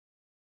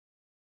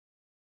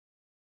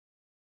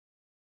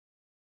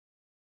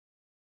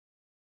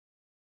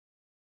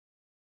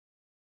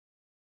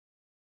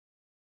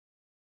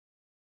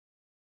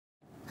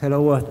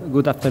Hello,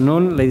 good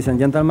afternoon, ladies and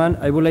gentlemen.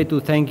 I would like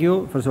to thank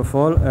you, first of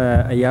all,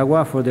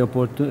 iAgua, for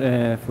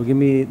giving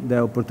me the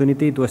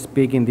opportunity to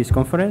speak in this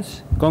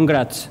conference.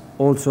 Congrats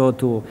also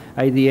to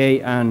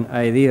IDA and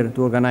IDIR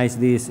to organize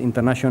this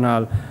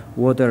International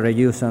Water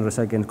Reuse and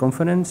Recycling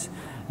Conference.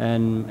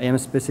 And I am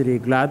especially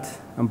glad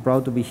and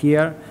proud to be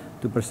here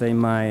to present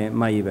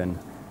my event.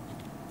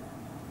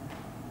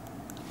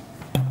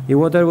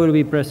 Iwater will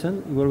be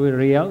present, it will be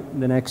real,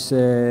 the next,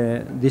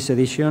 this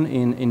edition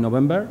in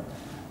November.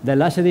 The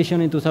last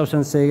edition in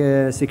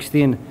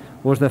 2016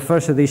 was the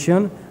first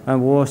edition and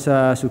was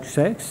a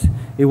success.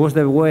 It was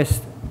the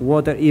best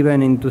water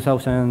event in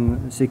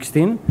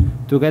 2016.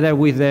 Together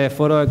with the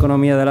Foro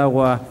Economía del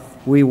Agua,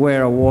 we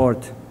were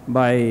awarded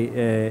by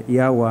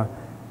iAgua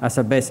as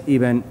a best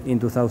event in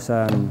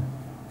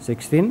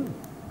 2016.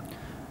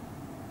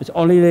 It's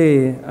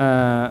only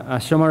a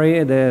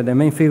summary, the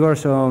main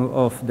figures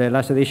of the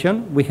last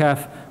edition. We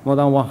have more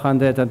than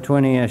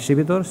 120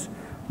 exhibitors,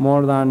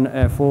 more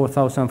than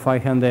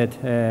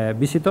 4,500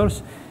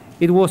 visitors.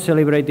 It was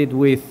celebrated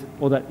with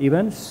other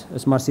events,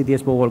 Smart City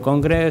Expo World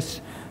Congress,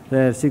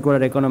 the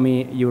Circular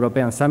Economy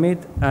European Summit,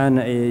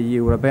 and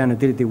European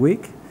Utility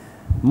Week.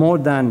 More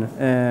than,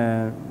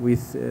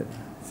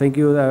 thank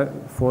you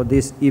for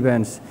these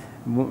events,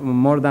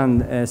 more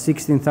than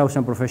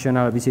 16,000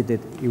 professionals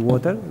visited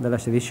Iwater, the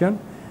last edition.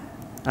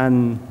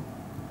 And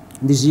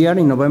this year,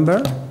 in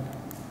November,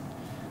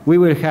 we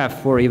will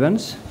have 4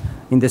 events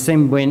in the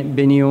same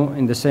venue,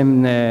 in the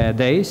same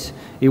days: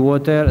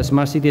 Iwater,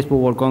 Smart City Expo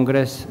World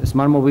Congress,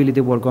 Smart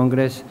Mobility World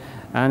Congress,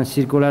 and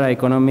Circular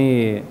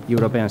Economy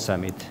European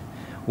Summit.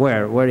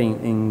 We're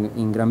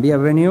in Gran Via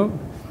venue.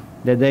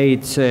 The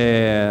dates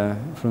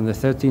from the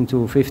 13th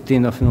to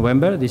 15th of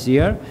November this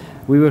year.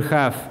 We will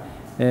have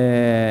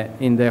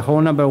in the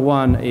hall number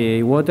 1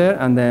 Iwater,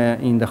 and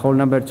in the hall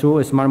number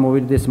 2 Smart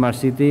Mobility, Smart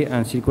City,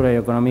 and Circular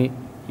Economy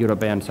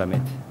European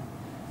Summit.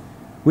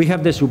 We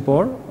have the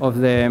support of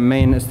the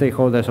main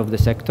stakeholders of the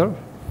sector.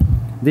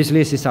 This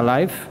list is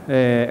alive.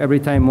 Every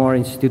time more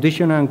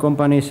institutions and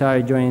companies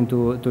are joining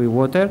to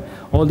Iwater.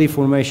 All the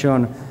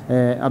information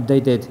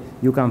updated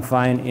you can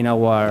find in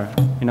our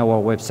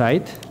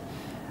website.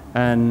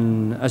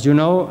 And as you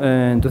know,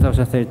 in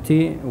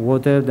 2030,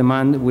 water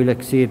demand will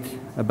exceed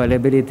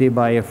availability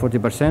by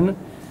 40%.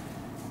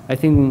 I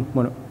think,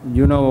 well,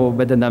 you know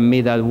better than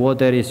me that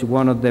water is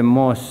one of the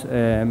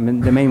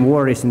main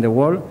worries in the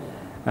world.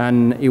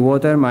 And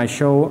Iwater might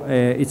show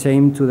its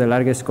aim to the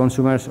largest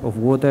consumers of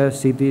water,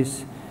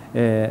 cities,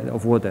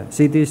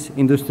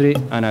 industry,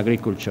 and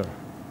agriculture.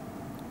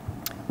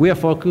 We are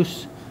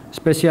focused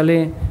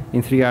especially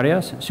in 3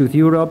 areas: South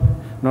Europe,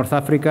 North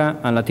Africa,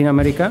 and Latin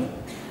America.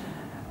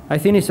 I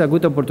think it's a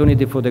good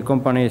opportunity for the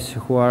companies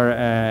who are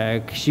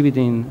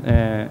exhibiting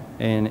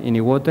in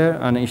Iwater,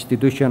 and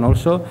institutions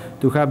also,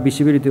 to have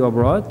visibility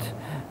abroad.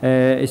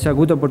 It's a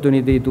good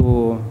opportunity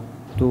to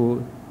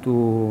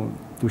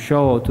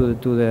show to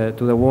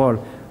the world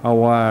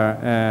our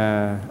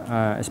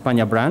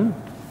España brand.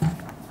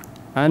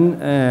 And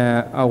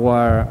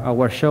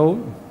our show,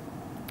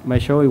 my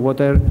show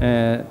Iwater,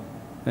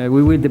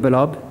 we will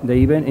develop the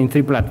event in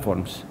 3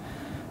 platforms: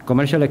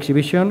 commercial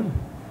exhibition,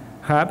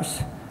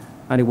 hubs,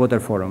 and Iwater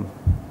Forum.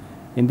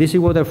 In this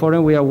Iwater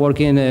Forum, we are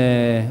working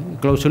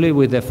closely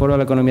with the Foro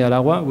Economía del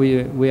Agua.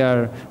 We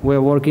are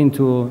working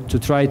to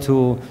try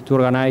to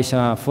organize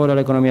a Foro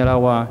Economía del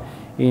Agua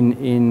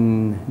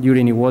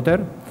during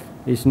Iwater.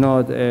 It's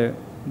not,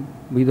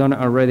 we don't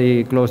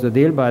already close the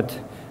deal, but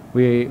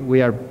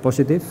we are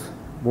positive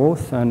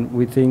both, and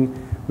we think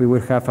we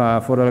will have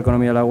a Foro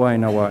Economía del Agua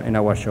in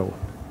our show.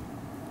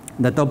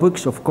 The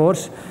topics, of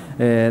course,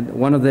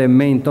 one of the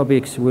main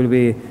topics will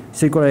be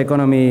circular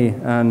economy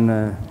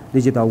and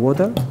digital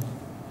water.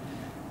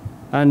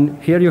 And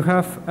here you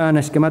have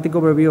a schematic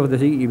overview of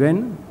the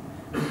event.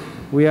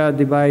 We are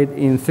divided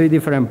in 3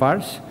 different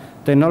parts: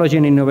 technology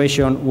and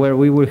innovation, where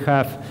we will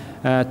have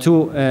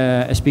 2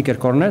 speaker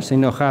corners,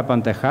 InnoHub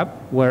and TechHub,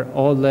 where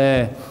all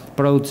the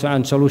products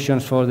and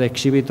solutions for the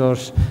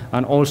exhibitors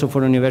and also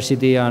for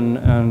university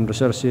and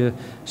research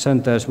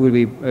centers will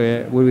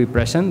be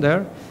present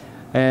there.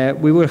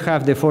 We will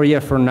have the 4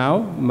 years from now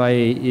by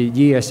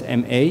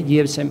GSMA.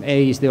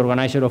 GSMA is the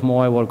organizer of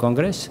Mobile World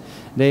Congress.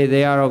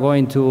 They are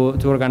going to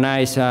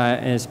organize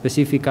a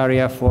specific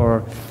area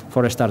for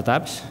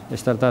startups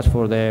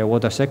for the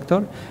water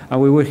sector.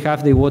 And we will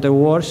have the Water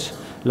Wars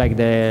like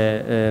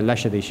the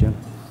last edition.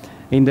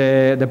 In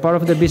the part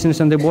of the business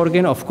and the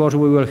working, of course,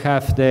 we will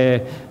have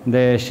the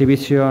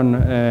exhibition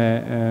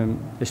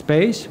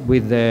space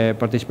with the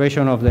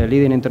participation of the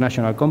leading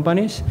international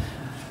companies.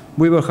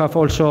 We will have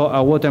also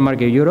a Water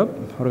Market Europe,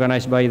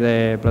 organized by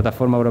the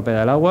Plataforma Europea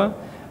del Agua.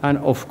 And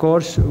of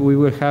course, we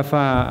will have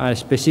a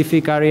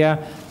specific area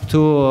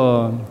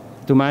to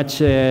match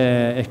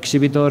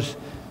exhibitors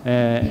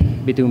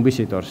between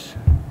visitors.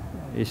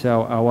 It's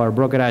our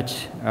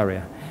brokerage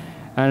area.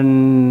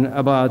 And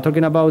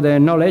talking about the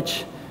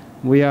knowledge,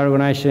 we are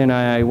organizing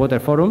a water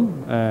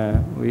forum.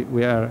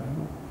 We are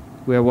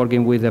we are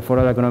working with the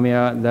Foro de la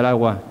Economía del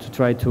Agua to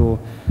try to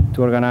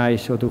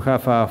organize or to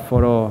have a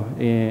foro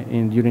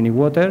during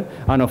Iwater.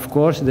 And of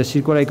course, the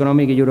Circular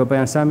Economic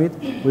European Summit,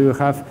 we will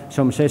have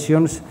some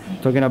sessions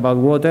talking about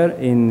water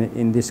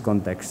in this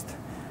context.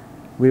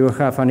 We will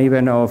have an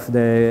event of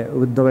the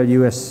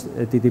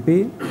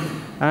WSTTP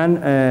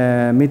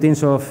and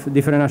meetings of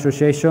different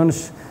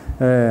associations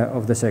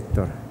of the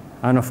sector.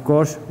 And of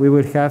course, we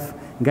will have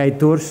guide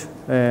tours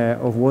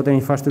of water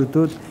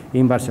infrastructure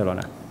in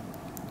Barcelona.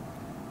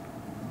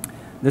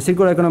 The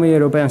Circular Economy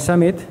European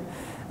Summit,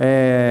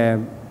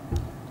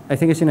 I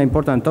think it's an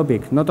important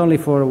topic, not only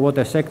for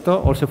water sector,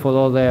 also for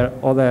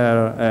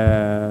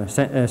other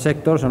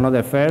sectors and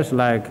other fairs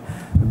like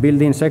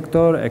building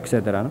sector,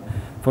 etc.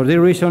 For this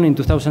reason, in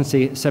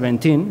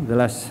 2017, the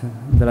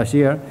past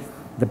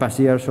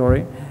year,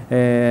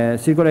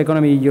 Circular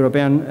Economy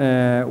European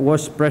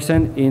was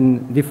present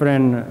in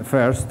different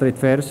fairs, trade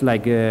fairs,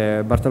 like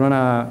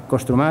Barcelona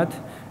Costumat,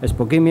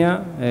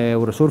 Expoquímia,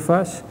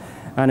 Eurosurfas,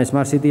 and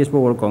Smart City Expo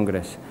World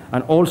Congress.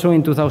 And also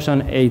in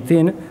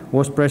 2018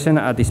 was present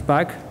at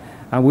ISPAC,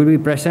 and will be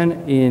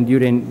present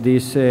during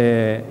this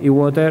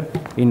Iwater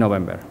in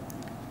November.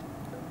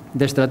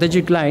 The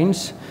strategic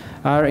lines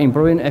are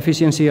improving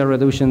efficiency and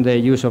reducing the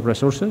use of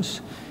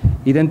resources,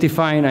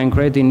 identifying and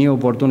creating new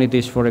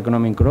opportunities for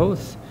economic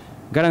growth,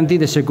 guarantee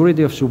the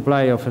security of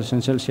supply of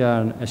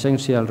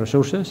essential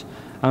resources,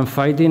 and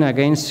fighting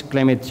against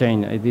climate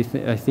change.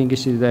 I think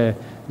this is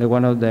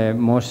one of the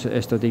most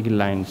strategic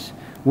lines.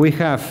 We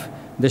have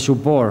the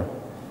support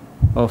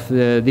of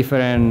the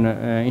different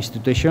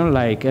institutions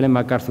like Ellen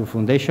MacArthur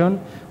Foundation.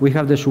 We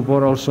have the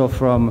support also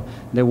from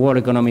the World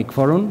Economic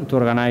Forum to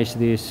organize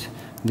these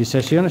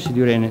sessions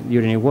during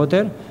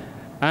Iwater.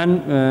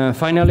 And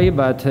finally,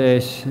 but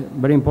it's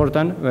very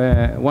important,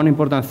 one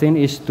important thing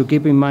is to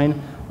keep in mind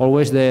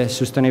always the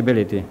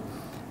sustainability.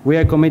 We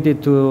are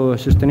committed to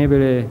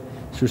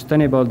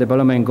sustainable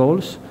development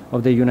goals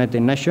of the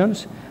United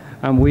Nations,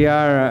 and we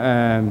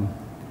are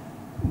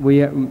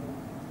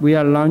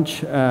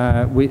launched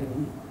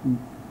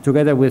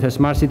together with the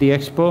Smart City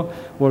Expo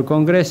World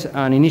Congress,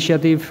 an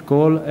initiative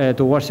called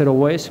Towards Zero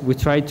Waste. We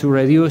try to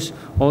reduce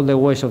all the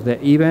waste of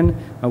the event,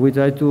 and we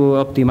try to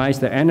optimize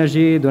the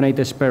energy, donate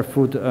a spare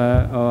food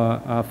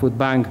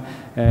bank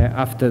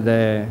after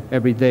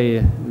every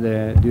day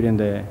during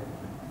the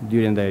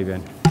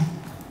event.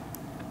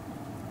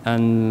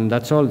 And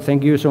that's all.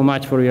 Thank you so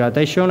much for your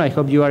attention. I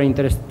hope you are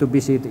interested to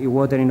visit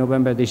Iwater in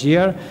November this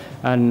year.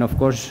 And of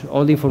course,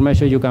 all the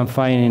information you can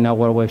find in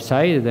our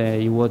website,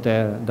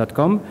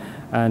 iwater.com.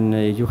 And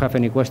if you have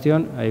any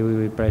question, I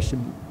will press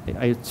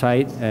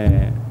outside.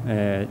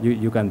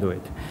 You can do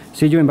it.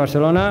 See you in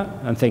Barcelona,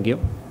 and thank you.